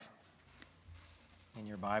in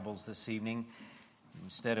your Bibles this evening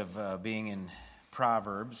instead of being in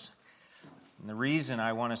Proverbs. And the reason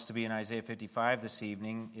I want us to be in Isaiah 55 this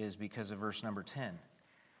evening is because of verse number 10.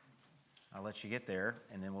 I'll let you get there,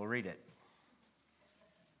 and then we'll read it.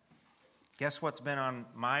 Guess what's been on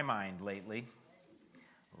my mind lately?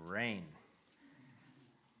 Rain.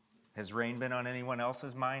 Has rain been on anyone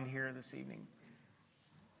else's mind here this evening?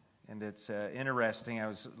 And it's interesting. I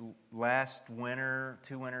was last winter,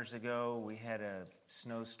 2 winters ago, we had a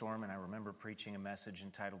snowstorm, and I remember preaching a message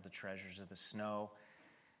entitled The Treasures of the Snow.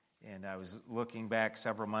 And I was looking back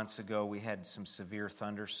several months ago, we had some severe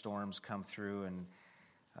thunderstorms come through, and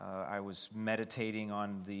I was meditating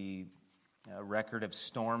on the record of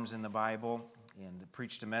storms in the Bible and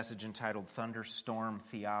preached a message entitled Thunderstorm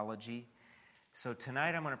Theology. So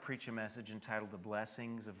tonight I'm going to preach a message entitled The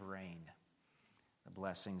Blessings of Rain. The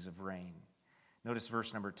blessings of rain. Notice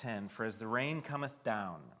verse number 10. For as the rain cometh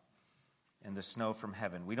down and the snow from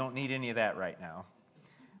heaven. We don't need any of that right now.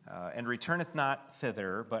 And returneth not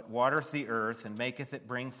thither, but watereth the earth, and maketh it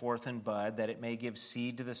bring forth and bud, that it may give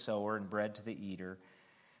seed to the sower and bread to the eater.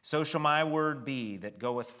 So shall my word be that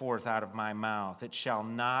goeth forth out of my mouth. It shall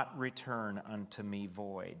not return unto me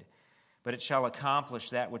void, but it shall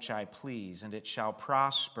accomplish that which I please, and it shall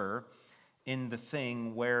prosper in the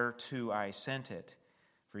thing whereto I sent it.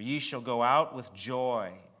 For ye shall go out with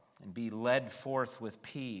joy, and be led forth with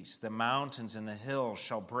peace. The mountains and the hills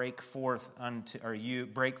shall break forth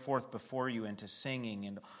before you into singing,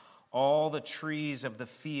 and all the trees of the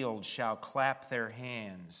field shall clap their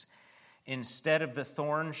hands. Instead of the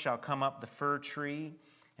thorn shall come up the fir tree,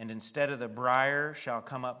 and instead of the briar shall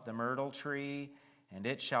come up the myrtle tree, and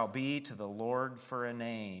it shall be to the Lord for a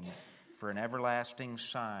name, for an everlasting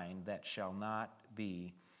sign that shall not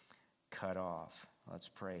be cut off. Let's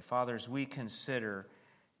pray. Father, as we consider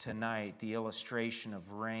tonight the illustration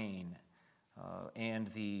of rain and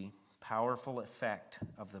the powerful effect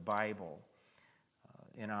of the Bible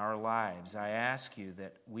in our lives, I ask you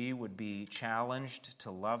that we would be challenged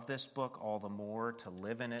to love this book all the more, to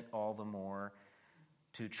live in it all the more,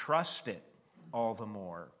 to trust it all the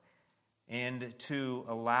more, and to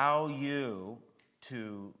allow you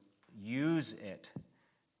to use it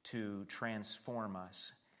to transform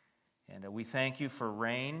us. And we thank you for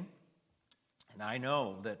rain. And I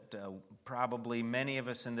know that probably many of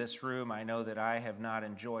us in this room, I know that I have not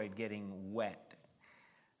enjoyed getting wet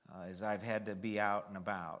as I've had to be out and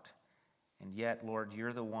about. And yet, Lord,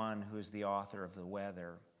 you're the one who is the author of the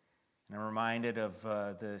weather. And I'm reminded of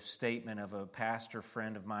the statement of a pastor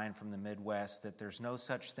friend of mine from the Midwest that there's no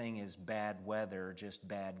such thing as bad weather, just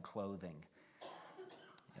bad clothing.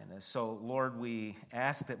 And so, Lord, we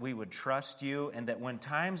ask that we would trust you, and that when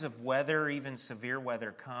times of weather, even severe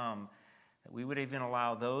weather, come, that we would even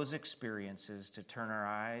allow those experiences to turn our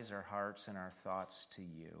eyes, our hearts, and our thoughts to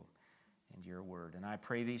you and your word. And I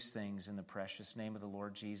pray these things in the precious name of the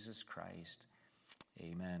Lord Jesus Christ.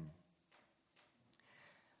 Amen.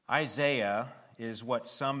 Isaiah is what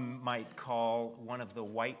some might call one of the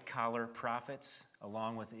white-collar prophets,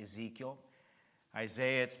 along with Ezekiel.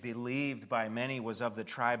 Isaiah, it's believed by many, was of the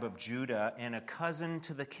tribe of Judah and a cousin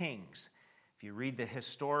to the kings. If you read the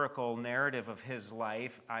historical narrative of his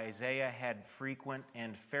life, Isaiah had frequent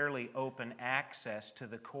and fairly open access to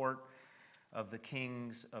the court of the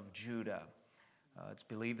kings of Judah. It's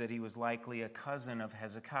believed that he was likely a cousin of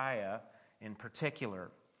Hezekiah in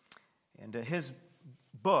particular. And his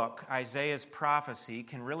book, Isaiah's prophecy,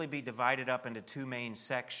 can really be divided up into two main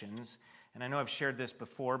sections. And I know I've shared this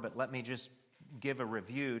before, but let me just give a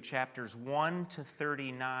review. Chapters 1 to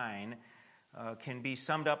 39 can be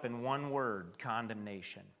summed up in one word: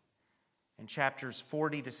 condemnation. And chapters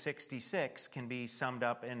 40 to 66 can be summed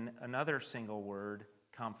up in another single word: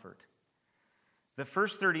 comfort. The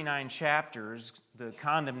first 39 chapters, the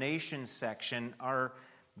condemnation section, are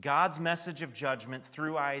God's message of judgment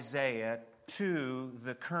through Isaiah to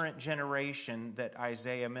the current generation that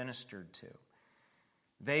Isaiah ministered to.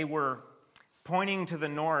 They were pointing to the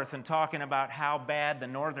north and talking about how bad the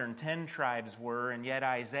northern 10 tribes were, and yet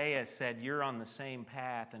Isaiah said, you're on the same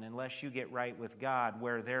path, and unless you get right with God,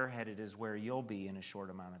 where they're headed is where you'll be in a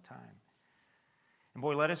short amount of time. And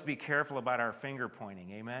boy, let us be careful about our finger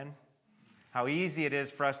pointing, amen? How easy it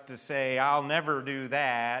is for us to say, I'll never do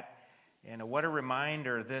that, and what a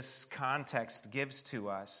reminder this context gives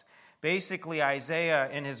to us. Basically, Isaiah,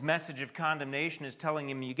 in his message of condemnation, is telling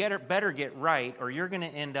him, you better get right, or you're going to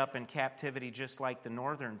end up in captivity just like the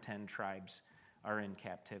northern 10 tribes are in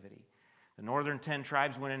captivity. The northern 10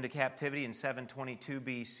 tribes went into captivity in 722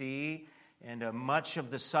 BC, And much of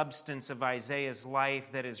the substance of Isaiah's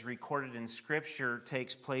life that is recorded in Scripture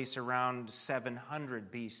takes place around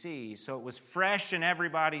 700 BC. So it was fresh in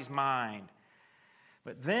everybody's mind.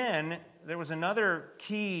 But then there was another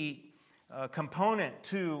key component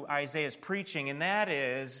to Isaiah's preaching, and that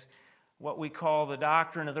is what we call the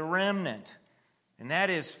doctrine of the remnant. And that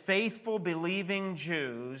is faithful, believing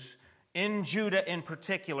Jews in Judah in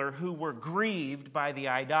particular, who were grieved by the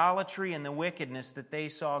idolatry and the wickedness that they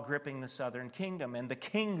saw gripping the southern kingdom and the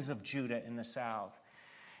kings of Judah in the south.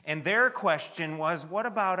 And their question was, what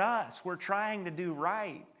about us? We're trying to do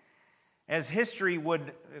right. As history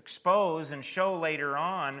would expose and show later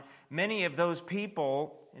on, many of those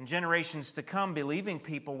people in generations to come, believing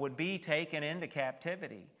people, would be taken into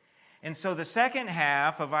captivity. And so the second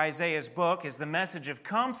half of Isaiah's book is the message of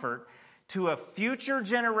comfort to a future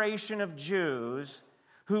generation of Jews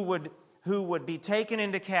who would be taken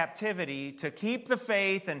into captivity to keep the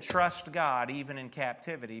faith and trust God even in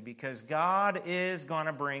captivity, because God is going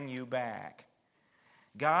to bring you back.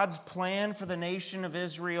 God's plan for the nation of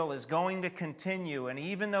Israel is going to continue, and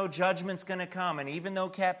even though judgment's going to come, and even though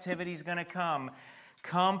captivity's going to come,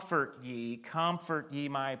 comfort ye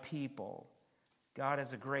my people. God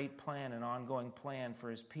has a great plan, an ongoing plan for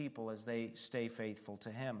His people as they stay faithful to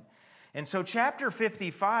Him. And so chapter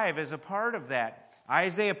 55 is a part of that.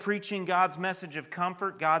 Isaiah preaching God's message of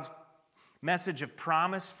comfort, God's message of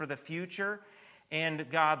promise for the future, and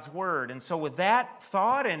God's Word. And so with that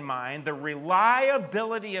thought in mind, the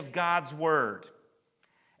reliability of God's Word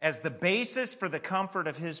as the basis for the comfort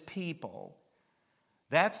of His people,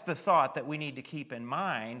 that's the thought that we need to keep in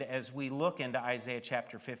mind as we look into Isaiah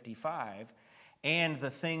chapter 55 and the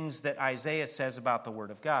things that Isaiah says about the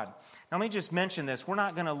Word of God. Now let me just mention this. We're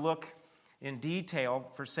not going to look in detail,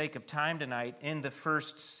 for sake of time tonight, in the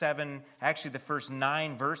first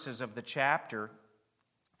 9 verses of the chapter.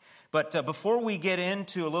 But before we get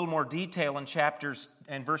into a little more detail in chapters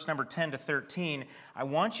and verse number 10 to 13, I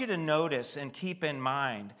want you to notice and keep in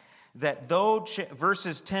mind that though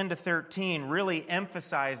verses 10 to 13 really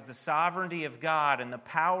emphasize the sovereignty of God and the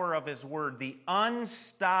power of His Word, the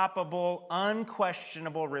unstoppable,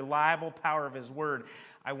 unquestionable, reliable power of His Word,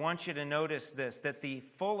 I want you to notice this, that the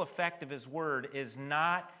full effect of His Word is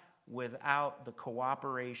not without the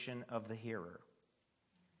cooperation of the hearer.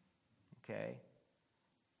 Okay?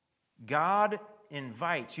 God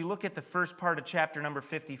invites. You look at the first part of chapter number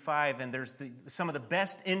 55, and there's some of the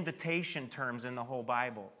best invitation terms in the whole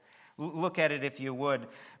Bible. Look at it if you would.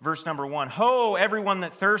 Verse number 1, Ho, everyone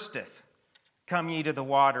that thirsteth, come ye to the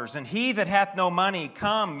waters. And he that hath no money,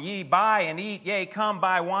 come ye buy and eat. Yea, come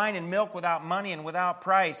buy wine and milk without money and without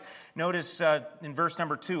price. Notice in verse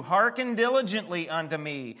number 2, Hearken diligently unto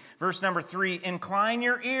me. Verse number 3, Incline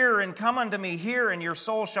your ear and come unto me. Hear, and your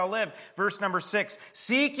soul shall live. Verse number 6,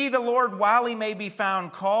 Seek ye the Lord while He may be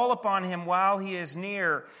found. Call upon Him while He is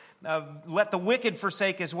near. Let the wicked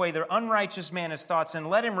forsake his way, the unrighteous man his thoughts, and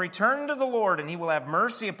let him return to the Lord, and He will have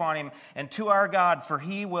mercy upon him, and to our God, for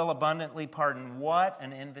He will abundantly pardon. What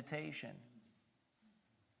an invitation.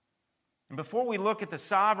 And before we look at the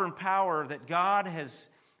sovereign power that God has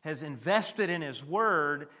invested in His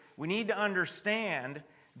Word, we need to understand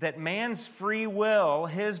that man's free will,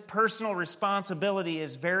 his personal responsibility,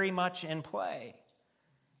 is very much in play.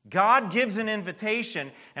 God gives an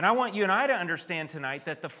invitation, and I want you and I to understand tonight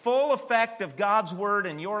that the full effect of God's Word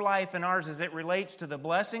in your life and ours as it relates to the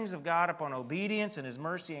blessings of God upon obedience and His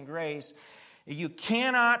mercy and grace, you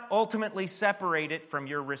cannot ultimately separate it from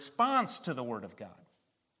your response to the Word of God.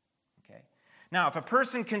 Okay? Now, if a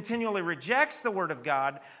person continually rejects the Word of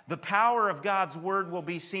God, the power of God's Word will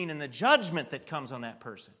be seen in the judgment that comes on that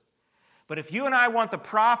person. But if you and I want the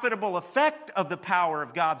profitable effect of the power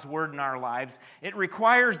of God's Word in our lives, it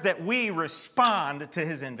requires that we respond to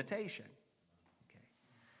His invitation. Okay.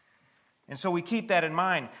 And so we keep that in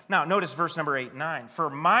mind. Now, notice verse number 8 and 9. For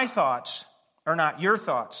my thoughts are not your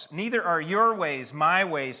thoughts, neither are your ways my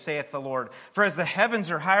ways, saith the Lord. For as the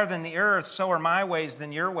heavens are higher than the earth, so are my ways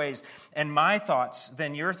than your ways, and my thoughts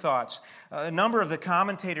than your thoughts. A number of the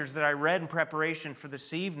commentators that I read in preparation for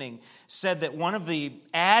this evening said that one of the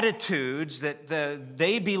attitudes that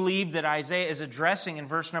they believe that Isaiah is addressing in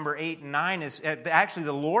verse number 8 and 9 is actually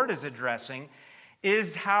the Lord is addressing,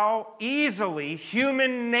 is how easily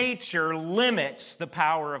human nature limits the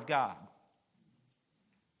power of God.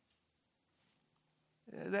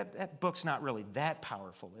 That book's not really that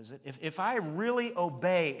powerful, is it? If I really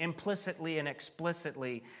obey implicitly and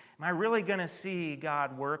explicitly, am I really going to see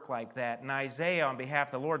God work like that? And Isaiah, on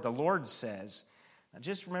behalf of the Lord says, now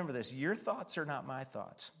just remember this, your thoughts are not my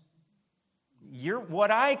thoughts.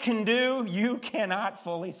 What I can do, you cannot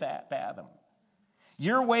fully fathom.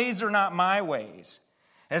 Your ways are not my ways.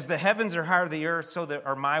 As the heavens are higher than the earth, so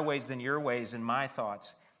are my ways than your ways, and my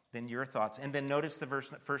thoughts than your thoughts. And then notice the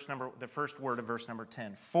first word of verse number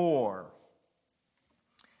 10. For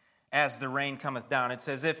as the rain cometh down. It's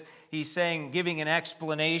as if he's saying, giving an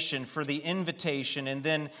explanation for the invitation and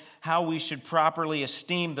then how we should properly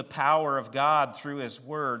esteem the power of God through his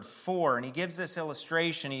word. For, and he gives this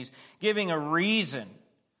illustration. He's giving a reason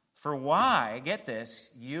for why, get this,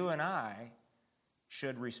 you and I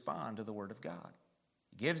should respond to the word of God.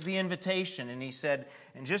 He gives the invitation, and he said,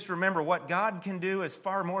 and just remember, what God can do is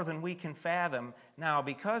far more than we can fathom. Now,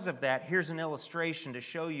 because of that, here's an illustration to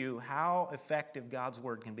show you how effective God's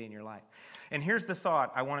word can be in your life. And here's the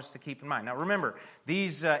thought I want us to keep in mind. Now, remember,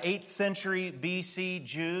 these 8th century BC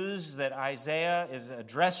Jews that Isaiah is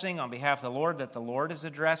addressing on behalf of the Lord, that the Lord is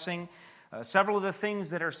addressing, several of the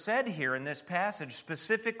things that are said here in this passage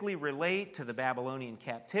specifically relate to the Babylonian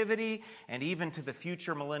captivity and even to the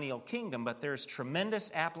future millennial kingdom, but there's tremendous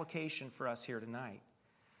application for us here tonight.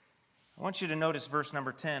 I want you to notice verse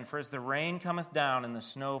number 10. For as the rain cometh down and the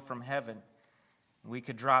snow from heaven, we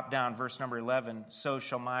could drop down verse number 11, so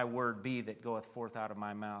shall my word be that goeth forth out of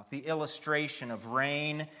my mouth. The illustration of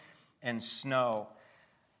rain and snow.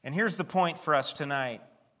 And here's the point for us tonight.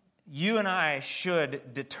 You and I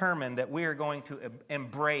should determine that we are going to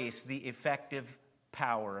embrace the effective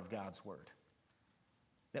power of God's word.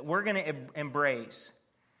 That we're going to embrace.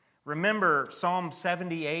 Remember Psalm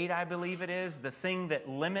 78, I believe it is, the thing that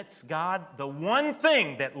limits God, the one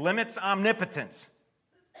thing that limits omnipotence.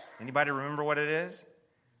 Anybody remember what it is?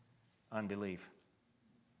 Unbelief.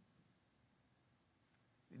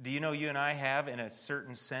 Do you know you and I have, in a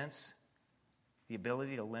certain sense, the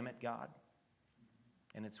ability to limit God?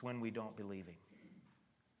 And it's when we don't believe him.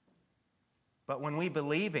 But when we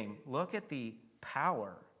believe him, look at the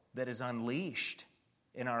power that is unleashed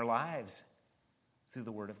in our lives through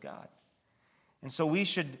the word of God. And so we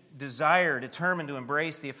should determine to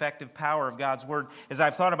embrace the effective power of God's word. As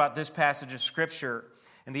I've thought about this passage of Scripture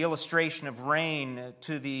and the illustration of rain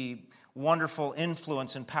to the wonderful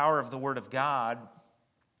influence and power of the word of God,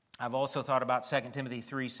 I've also thought about 2 Timothy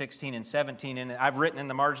 3:16 and 17, and I've written in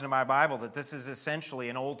the margin of my Bible that this is essentially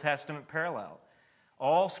an Old Testament parallel.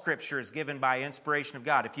 All Scripture is given by inspiration of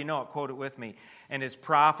God. If you know it, quote it with me. And is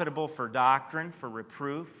profitable for doctrine, for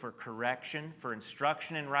reproof, for correction, for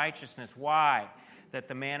instruction in righteousness. Why? That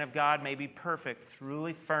the man of God may be perfect,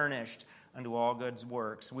 truly furnished unto all good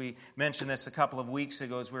works. We mentioned this a couple of weeks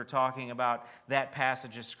ago as we were talking about that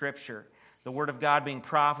passage of Scripture. The Word of God being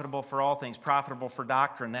profitable for all things, profitable for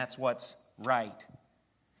doctrine, that's what's right.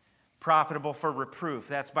 Profitable for reproof,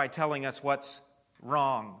 that's by telling us what's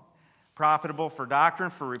wrong. Profitable for doctrine,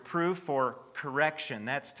 for reproof, for correction,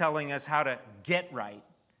 that's telling us how to get right.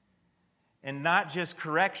 And not just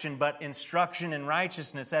correction, but instruction in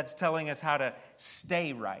righteousness, that's telling us how to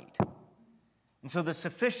stay right. And so the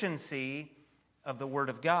sufficiency of the Word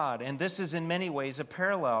of God, and this is in many ways a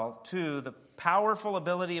parallel to the powerful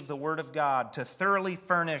ability of the Word of God to thoroughly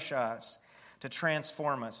furnish us, to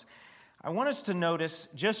transform us. I want us to notice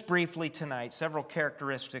just briefly tonight several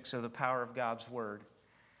characteristics of the power of God's Word.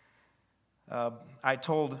 I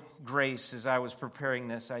told Grace as I was preparing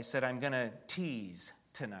this, I said, I'm going to tease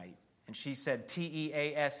tonight. And she said,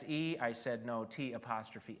 T-E-A-S-E. I said, no,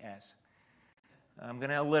 T-apostrophe-S. I'm going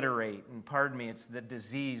to alliterate, and pardon me, it's the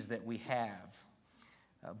disease that we have.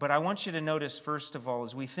 But I want you to notice, first of all,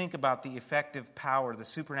 as we think about the effective power, the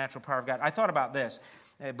supernatural power of God, I thought about this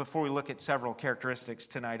before we look at several characteristics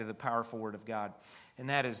tonight of the powerful Word of God, and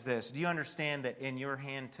that is this. Do you understand that in your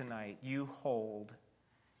hand tonight you hold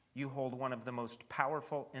one of the most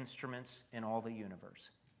powerful instruments in all the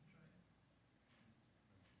universe?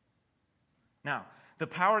 Now, the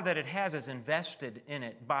power that it has is invested in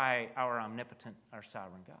it by our omnipotent, our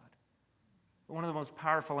sovereign God. One of the most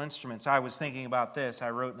powerful instruments. I was thinking about this. I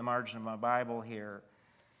wrote in the margin of my Bible here.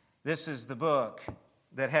 This is the book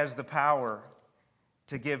that has the power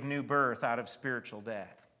to give new birth out of spiritual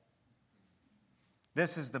death.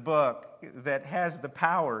 This is the book that has the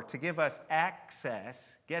power to give us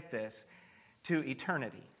access, get this, to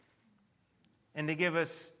eternity. And to give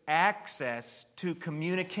us access to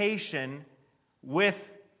communication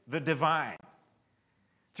with the divine.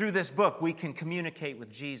 Through this book, we can communicate with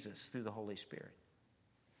Jesus through the Holy Spirit.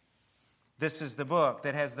 This is the book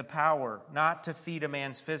that has the power not to feed a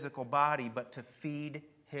man's physical body, but to feed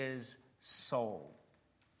his soul,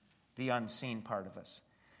 the unseen part of us.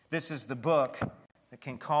 This is the book that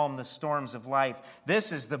can calm the storms of life.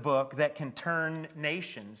 This is the book that can turn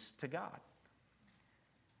nations to God.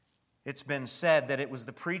 It's been said that it was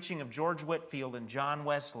the preaching of George Whitefield and John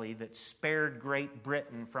Wesley that spared Great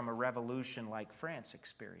Britain from a revolution like France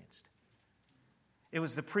experienced. It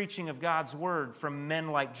was the preaching of God's Word from men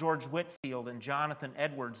like George Whitefield and Jonathan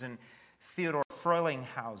Edwards and Theodore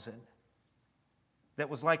Frelinghuysen that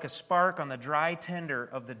was like a spark on the dry tinder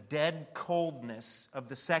of the dead coldness of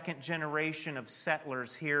the second generation of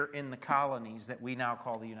settlers here in the colonies that we now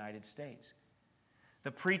call the United States.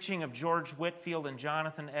 The preaching of George Whitefield and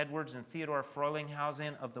Jonathan Edwards and Theodore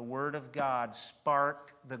Frelinghuysen of the Word of God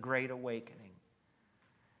sparked the Great Awakening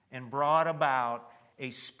and brought about a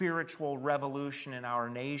spiritual revolution in our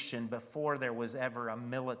nation before there was ever a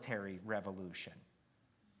military revolution.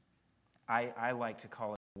 I like to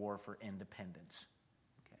call it a war for independence.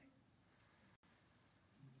 Okay.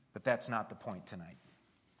 But that's not the point tonight.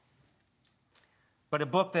 But a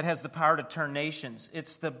book that has the power to turn nations.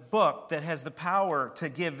 It's the book that has the power to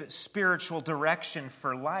give spiritual direction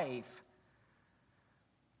for life.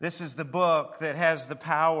 This is the book that has the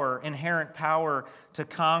power, inherent power, to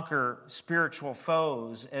conquer spiritual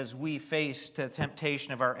foes as we face the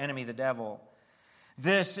temptation of our enemy, the devil.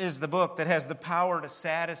 This is the book that has the power to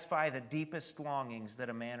satisfy the deepest longings that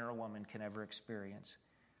a man or a woman can ever experience.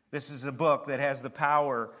 This is a book that has the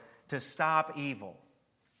power to stop evil.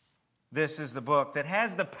 This is the book that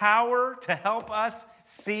has the power to help us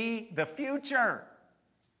see the future.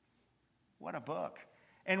 What a book.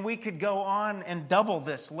 And we could go on and double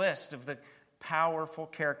this list of the powerful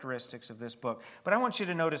characteristics of this book. But I want you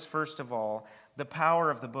to notice, first of all, the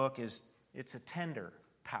power of the book is, it's a tender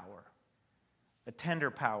power. A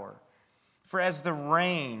tender power. For as the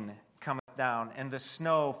rain cometh down and the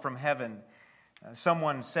snow from heaven.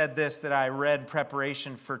 Someone said this that I read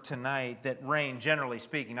preparation for tonight, that rain, generally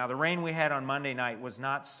speaking. Now, the rain we had on Monday night was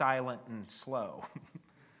not silent and slow.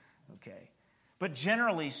 Okay. But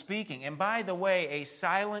generally speaking, and by the way, a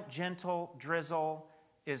silent, gentle drizzle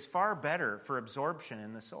is far better for absorption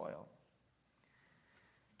in the soil.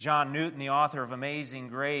 John Newton, the author of Amazing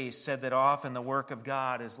Grace, said that often the work of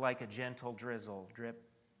God is like a gentle drizzle. Drip,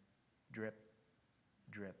 drip,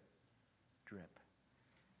 drip, drip.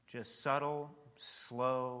 Just subtle,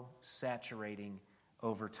 slow, saturating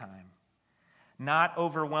over time. Not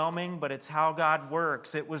overwhelming, but it's how God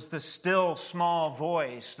works. It was the still small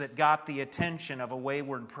voice that got the attention of a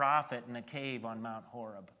wayward prophet in a cave on Mount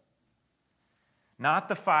Horeb. Not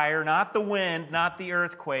the fire, not the wind, not the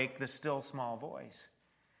earthquake, the still small voice.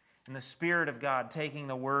 And the Spirit of God taking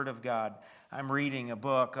the Word of God. I'm reading a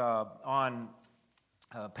book on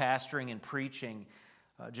pastoring and preaching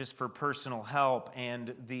just for personal help,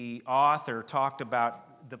 and the author talked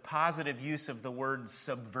about the positive use of the word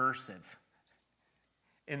subversive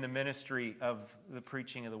in the ministry of the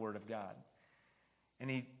preaching of the Word of God. And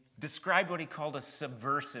he described what he called a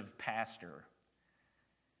subversive pastor.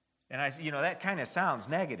 And that kind of sounds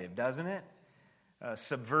negative, doesn't it?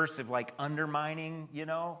 Subversive, like undermining,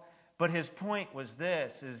 But his point was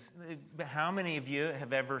this, is how many of you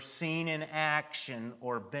have ever seen in action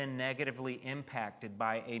or been negatively impacted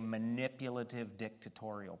by a manipulative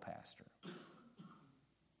dictatorial pastor?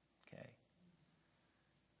 Okay.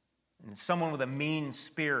 And someone with a mean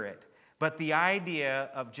spirit. But the idea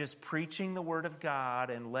of just preaching the Word of God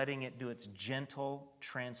and letting it do its gentle,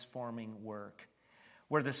 transforming work,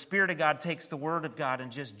 where the Spirit of God takes the Word of God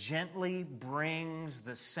and just gently brings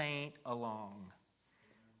the saint along.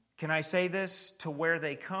 Can I say this? To where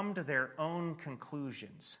they come to their own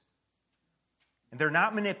conclusions. And they're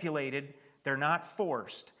not manipulated. They're not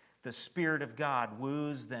forced. The Spirit of God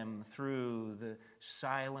woos them through the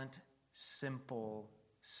silent, simple,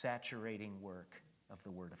 saturating work of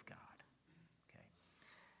the Word of God. Okay.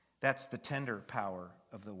 That's the tender power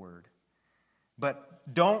of the Word.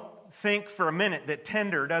 But don't think for a minute that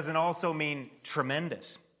tender doesn't also mean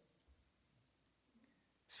tremendous.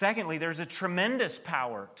 Secondly, there's a tremendous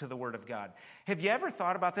power to the Word of God. Have you ever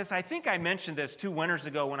thought about this? I think I mentioned this 2 winters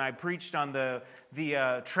ago when I preached on the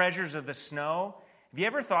treasures of the snow. Have you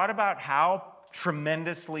ever thought about how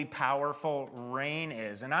tremendously powerful rain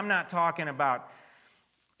is? And I'm not talking about,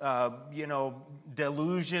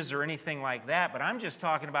 deluges or anything like that, but I'm just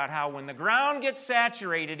talking about how when the ground gets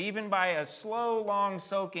saturated, even by a slow, long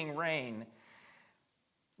soaking rain,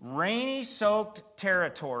 rainy soaked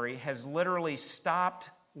territory has literally stopped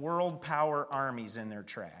world power armies in their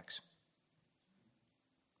tracks.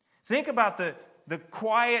 Think about the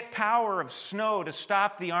quiet power of snow to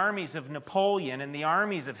stop the armies of Napoleon and the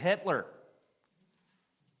armies of Hitler.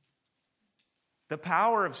 The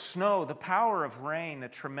power of snow, the power of rain, the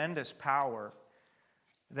tremendous power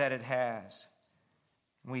that it has.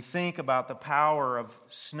 We think about the power of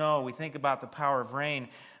snow, we think about the power of rain,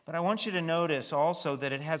 But I want you to notice also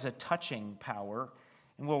that it has a touching power.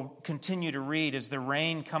 And we'll continue to read, as the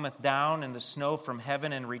rain cometh down and the snow from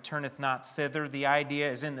heaven and returneth not thither. The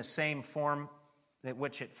idea is in the same form at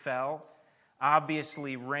which it fell.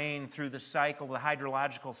 Obviously, rain through the cycle, the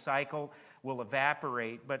hydrological cycle, will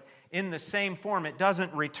evaporate. But in the same form, it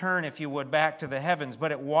doesn't return, if you would, back to the heavens,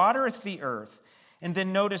 but it watereth the earth. And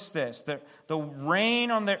then notice this, the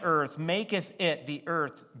rain on the earth maketh it, the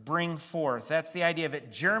earth, bring forth. That's the idea of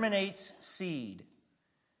it germinates seed.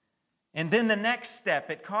 And then the next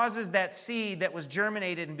step, it causes that seed that was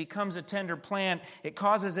germinated and becomes a tender plant, it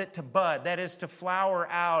causes it to bud, that is to flower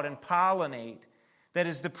out and pollinate. That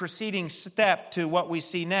is the preceding step to what we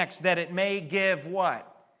see next, that it may give what?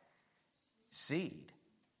 Seed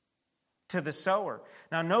to the sower.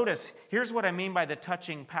 Now notice, here's what I mean by the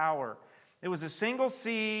touching power. It was a single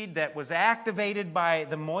seed that was activated by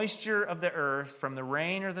the moisture of the earth from the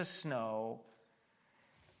rain or the snow.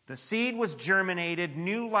 The seed was germinated,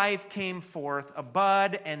 new life came forth, a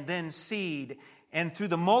bud and then seed. And through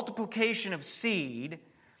the multiplication of seed,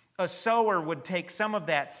 a sower would take some of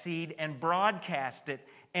that seed and broadcast it.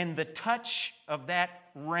 And the touch of that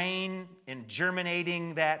rain in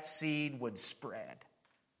germinating that seed would spread.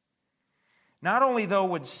 Not only, though,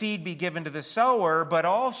 would seed be given to the sower, but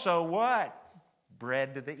also what?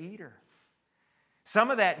 Bread to the eater.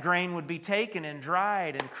 Some of that grain would be taken and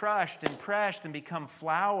dried and crushed and pressed and become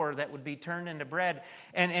flour that would be turned into bread.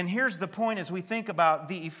 And here's the point as we think about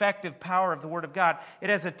the effective power of the Word of God.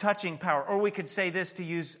 It has a touching power. Or we could say this, to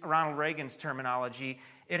use Ronald Reagan's terminology,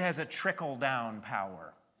 it has a trickle-down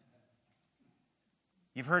power.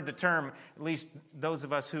 You've heard the term, at least those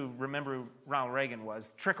of us who remember who Ronald Reagan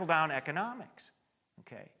was, trickle-down economics.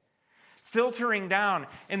 Okay. Filtering down.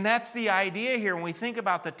 And that's the idea here when we think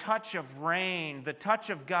about the touch of rain, the touch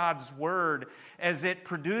of God's Word as it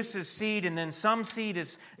produces seed, and then some seed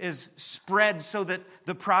is spread so that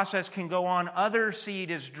the process can go on. Other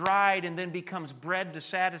seed is dried and then becomes bread to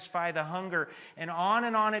satisfy the hunger. And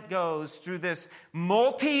on it goes through this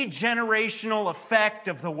multi-generational effect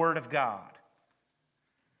of the Word of God.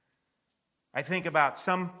 I think about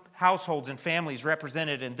some households and families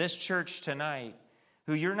represented in this church tonight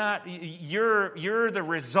who you're the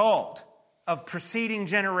result of preceding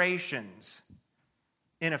generations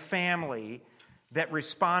in a family that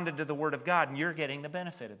responded to the Word of God, and you're getting the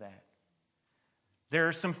benefit of that. There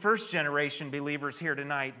are some first-generation believers here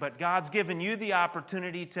tonight, but God's given you the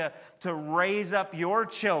opportunity to raise up your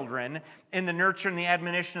children in the nurture and the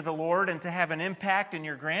admonition of the Lord and to have an impact in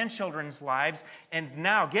your grandchildren's lives. And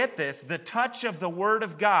now, get this, the touch of the Word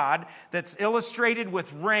of God that's illustrated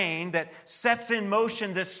with rain that sets in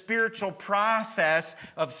motion this spiritual process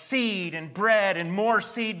of seed and bread and more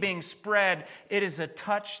seed being spread. It is a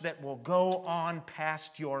touch that will go on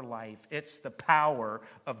past your life. It's the power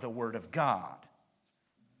of the Word of God.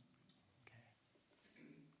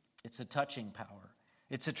 It's a touching power.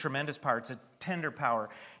 It's a tremendous power. It's a tender power.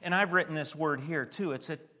 And I've written this word here too.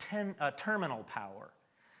 It's a terminal power.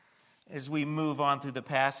 As we move on through the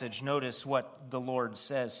passage, notice what the Lord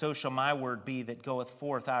says. So shall my word be that goeth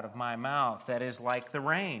forth out of my mouth. That is like the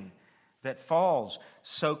rain that falls,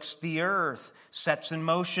 soaks the earth, sets in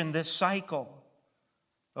motion this cycle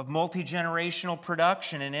of multi-generational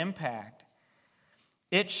production and impact.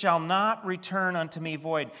 It shall not return unto me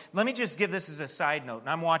void. Let me just give this as a side note, and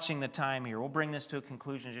I'm watching the time here. We'll bring this to a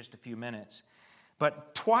conclusion in just a few minutes.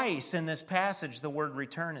 But twice in this passage, the word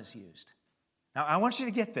return is used. Now, I want you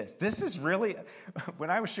to get this. This is really, when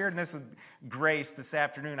I was sharing this with Grace this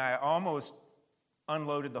afternoon, I almost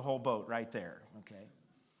unloaded the whole boat right there, okay?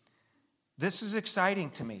 This is exciting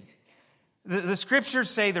to me. The scriptures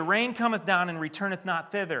say the rain cometh down and returneth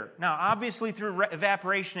not thither. Now, obviously through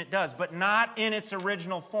evaporation it does, but not in its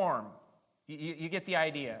original form. You get the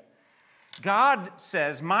idea. God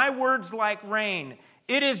says, my word's like rain.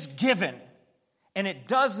 It is given, and it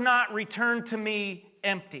does not return to me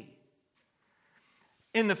empty.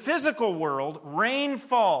 In the physical world, rain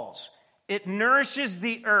falls. It nourishes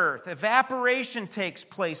the earth. Evaporation takes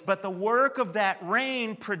place, but the work of that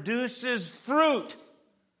rain produces fruit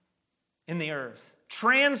in the earth.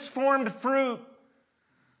 Transformed fruit.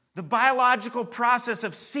 The biological process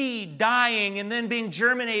of seed dying and then being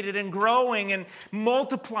germinated and growing and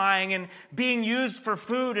multiplying and being used for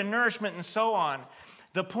food and nourishment and so on.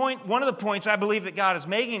 One of the points I believe that God is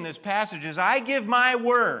making in this passage is I give my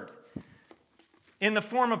word in the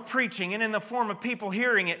form of preaching and in the form of people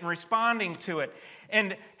hearing it and responding to it.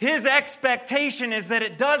 And his expectation is that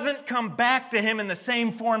it doesn't come back to him in the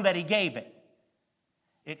same form that he gave it.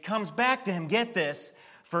 It comes back to him, get this,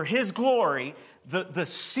 for his glory. The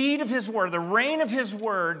seed of his word, the rain of his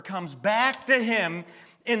word comes back to him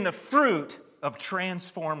in the fruit of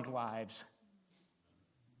transformed lives.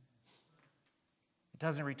 It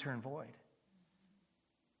doesn't return void.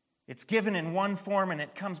 It's given in one form and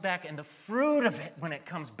it comes back, and the fruit of it, when it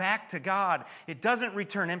comes back to God, it doesn't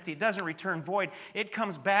return empty, it doesn't return void, it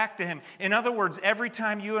comes back to Him. In other words, every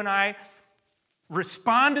time you and I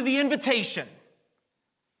respond to the invitation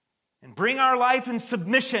and bring our life in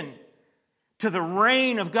submission to the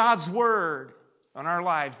reign of God's Word on our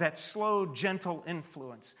lives, that slow, gentle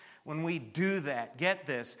influence, when we do that, get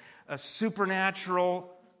this, a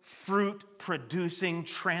supernatural fruit-producing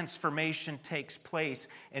transformation takes place.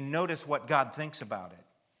 And notice what God thinks about it.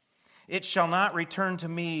 It shall not return to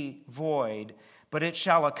me void, but it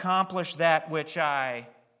shall accomplish that which I...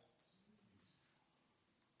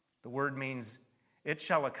 The word means it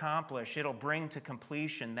shall accomplish, it'll bring to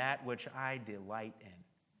completion that which I delight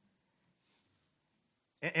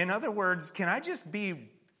in. In other words, can I just be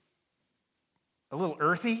a little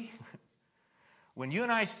earthy? When you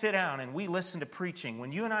and I sit down and we listen to preaching,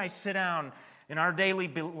 when you and I sit down in our daily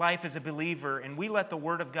life as a believer and we let the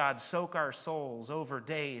Word of God soak our souls over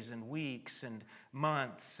days and weeks and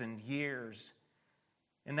months and years,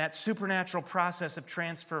 and that supernatural process of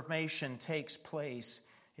transformation takes place,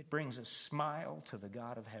 it brings a smile to the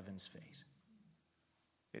God of heaven's face.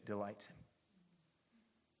 It delights Him.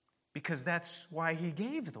 Because that's why He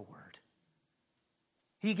gave the Word.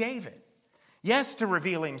 He gave it. Yes, to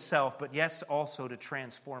reveal Himself, but yes, also to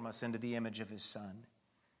transform us into the image of His Son.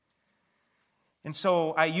 And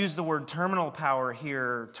so I use the word terminal power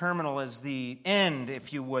here. Terminal is the end,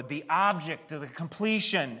 if you would, the object of the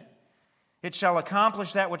completion. It shall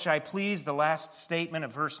accomplish that which I please, the last statement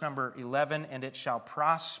of verse number 11, and it shall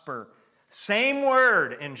prosper. Same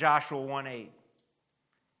word in Joshua 1:8.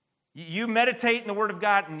 You meditate in the Word of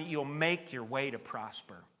God and you'll make your way to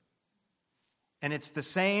prosper. And it's the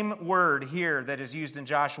same word here that is used in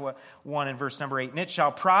Joshua 1 and verse number 8. And it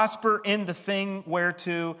shall prosper in the thing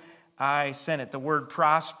whereto I sent it. The word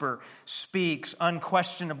prosper speaks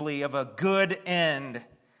unquestionably of a good end.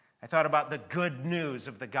 I thought about the good news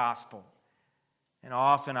of the gospel. And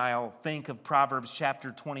often I'll think of Proverbs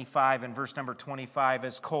chapter 25 and verse number 25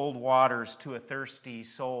 as cold waters to a thirsty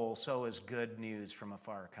soul, so is good news from a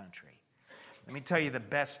far country. Let me tell you, the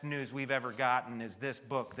best news we've ever gotten is this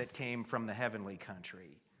book that came from the heavenly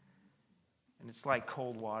country. And it's like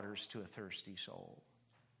cold waters to a thirsty soul.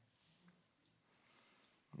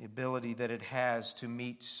 The ability that it has to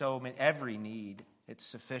meet every need, its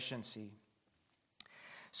sufficiency.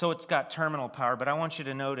 So it's got terminal power, but I want you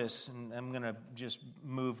to notice, and I'm going to just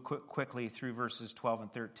move quickly through verses 12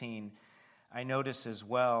 and 13. I notice as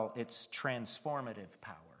well its transformative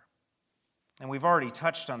power. And we've already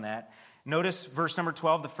touched on that. Notice verse number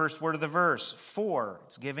 12, the first word of the verse, for.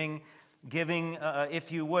 It's giving,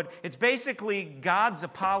 if you would. It's basically God's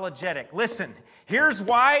apologetic. Listen, here's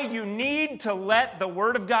why you need to let the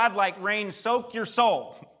Word of God like rain soak your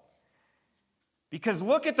soul. Because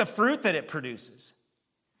look at the fruit that it produces.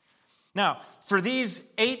 Now, for these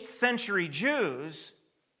 8th century Jews,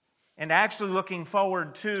 and actually looking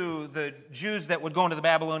forward to the Jews that would go into the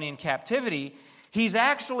Babylonian captivity, he's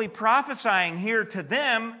actually prophesying here to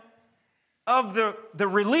them of the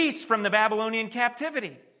release from the Babylonian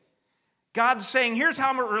captivity. God's saying, here's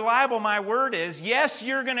how reliable my word is. Yes,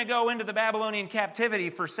 you're going to go into the Babylonian captivity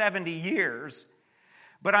for 70 years,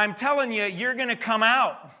 but I'm telling you, you're going to come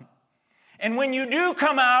out. And when you do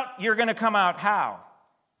come out, you're going to come out how?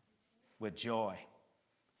 With joy.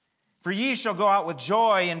 For ye shall go out with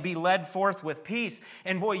joy and be led forth with peace.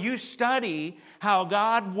 And boy, you study how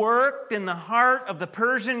God worked in the heart of the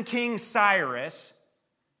Persian king Cyrus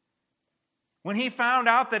when he found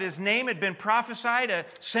out that his name had been prophesied a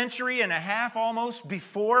century and a half almost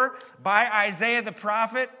before by Isaiah the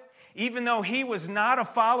prophet. Even though he was not a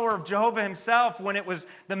follower of Jehovah himself, when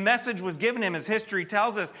the message was given him, as history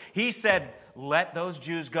tells us, he said, let those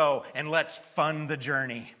Jews go and let's fund the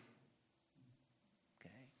journey.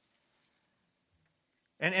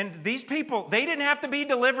 And these people, they didn't have to be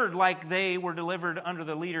delivered like they were delivered under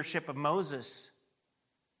the leadership of Moses.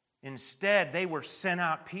 Instead, they were sent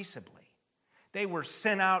out peaceably. They were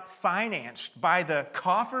sent out financed by the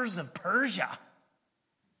coffers of Persia.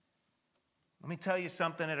 Let me tell you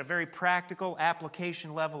something at a very practical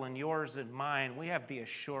application level in yours and mine. We have the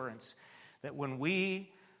assurance that when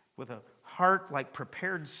we, with a heart like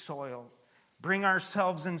prepared soil, bring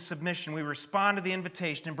ourselves in submission, we respond to the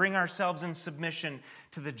invitation and bring ourselves in submission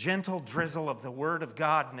to the gentle drizzle of the Word of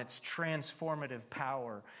God and its transformative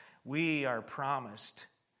power, we are promised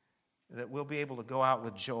that we'll be able to go out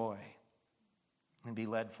with joy and be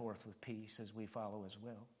led forth with peace as we follow His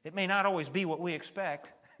will. It may not always be what we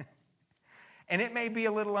expect. And it may be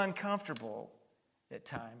a little uncomfortable at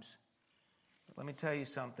times. But let me tell you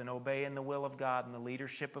something. Obeying the will of God and the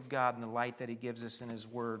leadership of God and the light that He gives us in His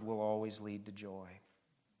Word will always lead to joy.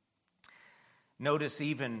 Notice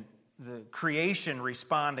even the creation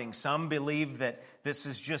responding. Some believe that this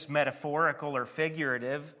is just metaphorical or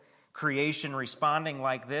figurative. Creation responding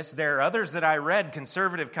like this. There are others that I read,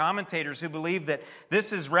 conservative commentators, who believe that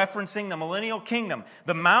this is referencing the millennial kingdom.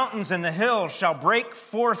 The mountains and the hills shall break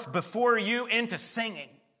forth before you into singing,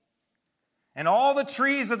 and all the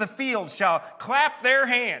trees of the field shall clap their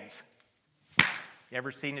hands. You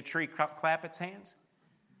ever seen a tree clap its hands?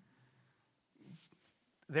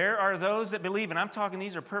 There are those that believe, and I'm talking,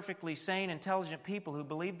 these are perfectly sane, intelligent people who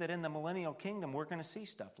believe that in the millennial kingdom we're going to see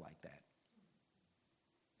stuff like that.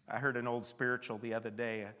 I heard an old spiritual the other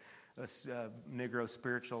day, a Negro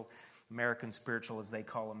spiritual, American spiritual as they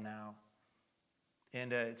call them now.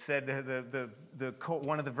 And it said,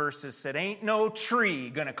 one of the verses said, "Ain't no tree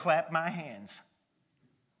gonna clap my hands.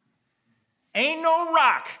 Ain't no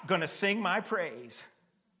rock gonna sing my praise."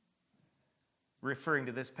 Referring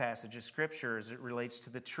to this passage of Scripture as it relates to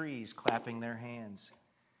the trees clapping their hands.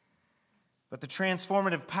 But the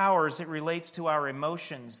transformative power as it relates to our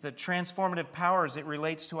emotions, the transformative power as it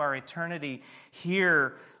relates to our eternity,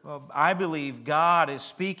 here, I believe God is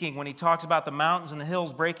speaking when He talks about the mountains and the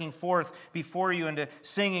hills breaking forth before you into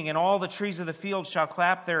singing, and all the trees of the field shall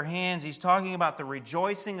clap their hands. He's talking about the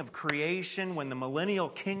rejoicing of creation when the millennial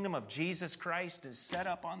kingdom of Jesus Christ is set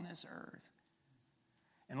up on this earth.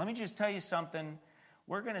 And let me just tell you something.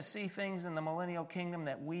 We're going to see things in the millennial kingdom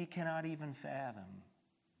that we cannot even fathom.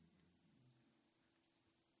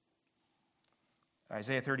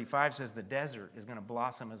 Isaiah 35 says the desert is going to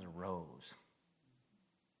blossom as a rose.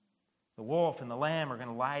 The wolf and the lamb are going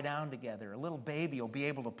to lie down together. A little baby will be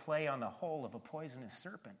able to play on the hole of a poisonous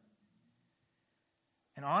serpent.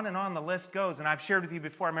 And on the list goes. And I've shared with you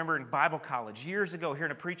before, I remember in Bible college years ago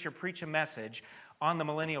hearing a preacher preach a message on the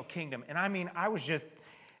millennial kingdom. And I was just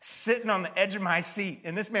sitting on the edge of my seat.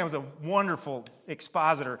 And this man was a wonderful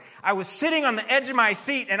expositor. I was sitting on the edge of my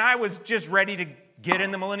seat and I was just ready to get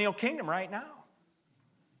in the millennial kingdom right now.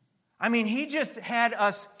 He just had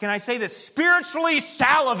us, can I say this, spiritually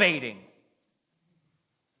salivating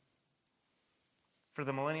for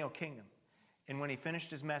the millennial kingdom. And when he finished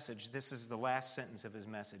his message, this is the last sentence of his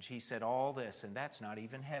message. He said, all this, and that's not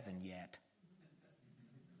even heaven yet.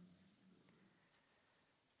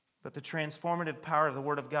 But the transformative power of the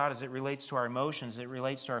Word of God as it relates to our emotions, it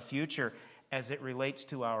relates to our future, as it relates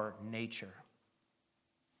to our nature.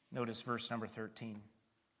 Notice verse number 13.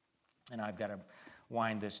 And I've got to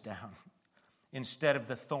wind this down. Instead of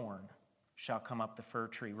the thorn shall come up the fir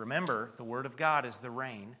tree. Remember, the Word of God is the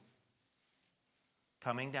rain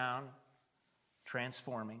coming down,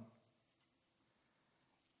 transforming.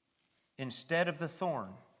 Instead of the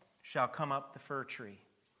thorn shall come up the fir tree.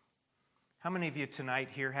 How many of you tonight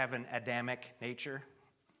here have an Adamic nature?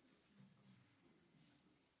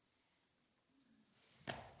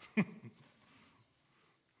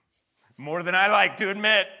 More than I like to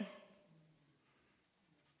admit.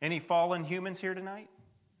 Any fallen humans here tonight?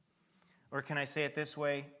 Or can I say it this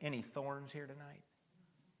way? Any thorns here tonight?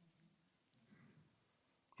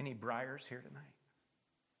 Any briars here tonight?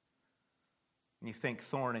 And you think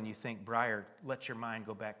thorn and you think briar, let your mind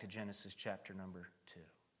go back to Genesis chapter number 2.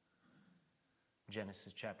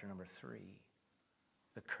 Genesis chapter number 3.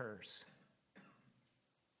 The curse.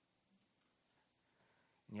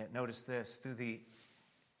 And yet notice this, through the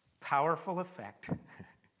powerful effect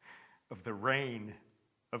of the rain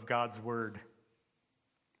of God's word,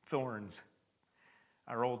 thorns,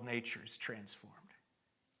 our old nature is transformed.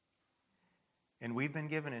 And we've been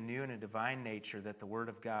given a new and a divine nature that the Word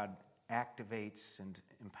of God activates and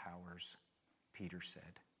empowers, Peter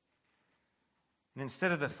said. And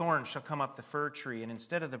instead of the thorn shall come up the fir tree, and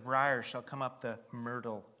instead of the briar shall come up the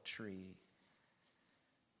myrtle tree,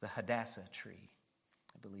 the Hadassah tree,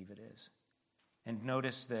 I believe it is. And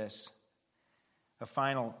notice this. A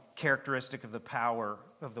final characteristic of the power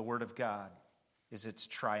of the Word of God is its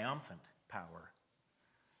triumphant power.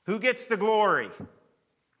 Who gets the glory?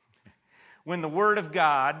 When the Word of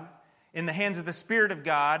God, in the hands of the Spirit of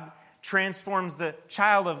God, transforms the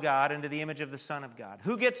child of God into the image of the Son of God.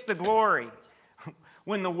 Who gets the glory?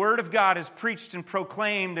 When the Word of God is preached and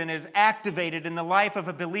proclaimed and is activated in the life of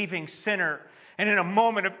a believing sinner, and in a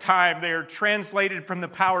moment of time, they are translated from the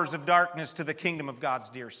powers of darkness to the kingdom of God's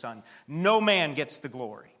dear Son. No man gets the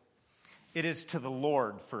glory. It is to the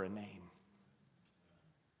Lord for a name.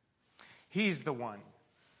 He's the one.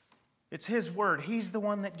 It's His word. He's the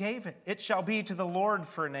one that gave it. It shall be to the Lord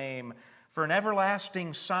for a name, for an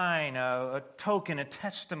everlasting sign, a token, a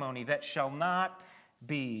testimony that shall not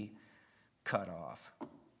be cut off.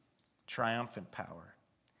 Triumphant power.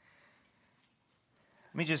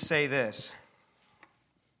 Let me just say this.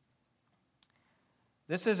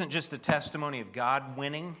 This isn't just the testimony of God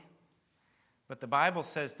winning, but the Bible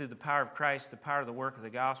says through the power of Christ, the power of the work of the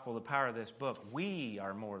gospel, the power of this book, we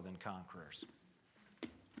are more than conquerors.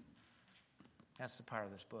 That's the power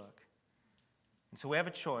of this book. And so we have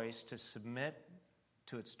a choice to submit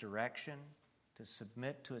to its direction, to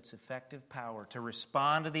submit to its effective power, to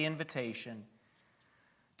respond to the invitation,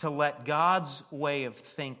 to let God's way of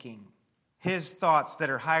thinking, His thoughts that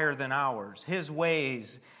are higher than ours, His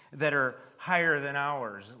ways that are higher than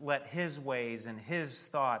ours, let His ways and His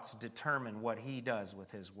thoughts determine what He does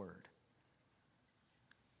with His word.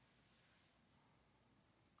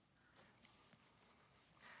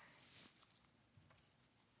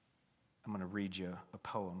 I'm going to read you a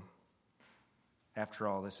poem. After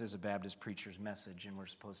all, this is a Baptist preacher's message, and we're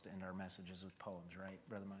supposed to end our messages with poems, right,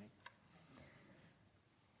 Brother Mike?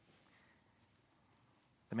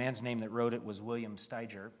 The man's name that wrote it was William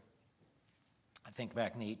Steiger, I think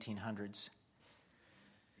back in the 1800s.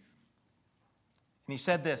 And he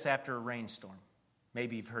said this after a rainstorm.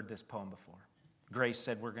 Maybe you've heard this poem before. Grace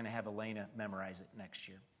said we're going to have Elena memorize it next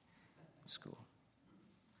year in school.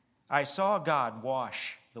 I saw God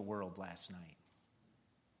wash the world last night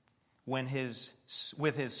with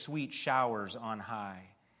his sweet showers on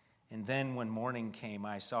high. And then when morning came,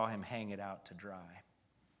 I saw him hang it out to dry.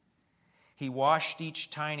 He washed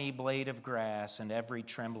each tiny blade of grass and every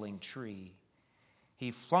trembling tree. He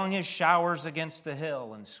flung his showers against the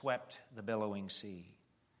hill and swept the billowing sea.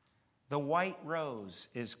 The white rose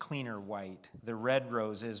is cleaner white, the red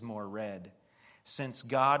rose is more red, since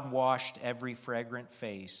God washed every fragrant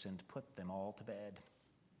face and put them all to bed.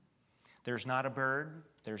 There's not a bird,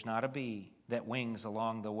 there's not a bee that wings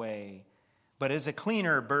along the way, but is a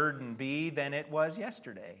cleaner bird and bee than it was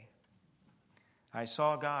yesterday. I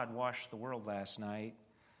saw God wash the world last night.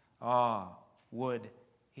 Ah, would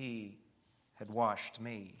He had washed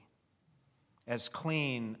me, as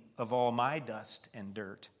clean of all my dust and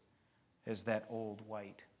dirt as that old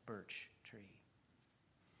white birch tree.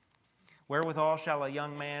 Wherewithal shall a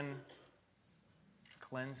young man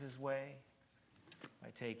cleanse his way? By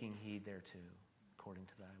taking heed thereto, according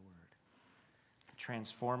to thy word. The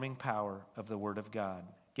transforming power of the word of God.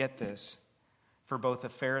 Get this, for both a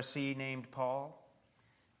Pharisee named Paul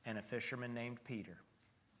and a fisherman named Peter.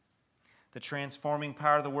 The transforming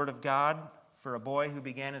power of the word of God for a boy who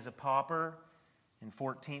began as a pauper in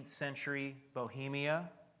 14th century Bohemia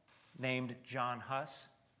named John Huss.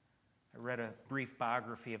 I read a brief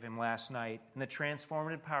biography of him last night. And the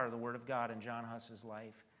transformative power of the Word of God in John Huss's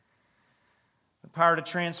life. The power to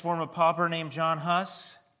transform a pauper named John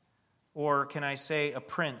Huss, or can I say a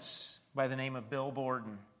prince by the name of Bill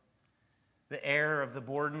Borden, the heir of the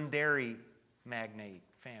Borden dairy magnate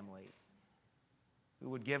family, who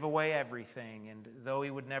would give away everything, and though he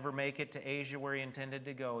would never make it to Asia where he intended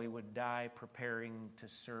to go, he would die preparing to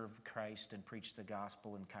serve Christ and preach the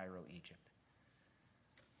gospel in Cairo, Egypt.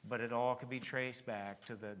 But it all could be traced back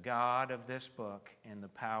to the God of this book and the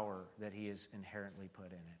power that He has inherently put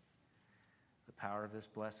in it. The power of this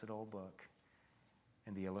blessed old book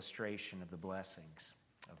and the illustration of the blessings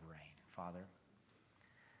of rain. Father,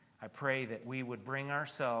 I pray that we would bring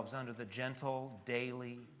ourselves under the gentle,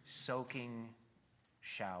 daily, soaking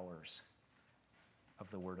showers of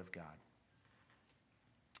the Word of God,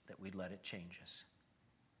 that we'd let it change us.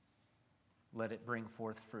 Let it bring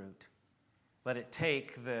forth fruit. Let it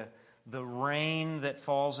take the rain that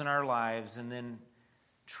falls in our lives and then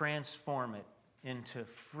transform it into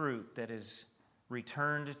fruit that is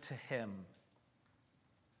returned to Him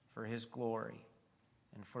for His glory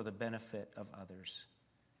and for the benefit of others.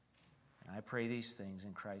 And I pray these things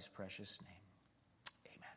in Christ's precious name.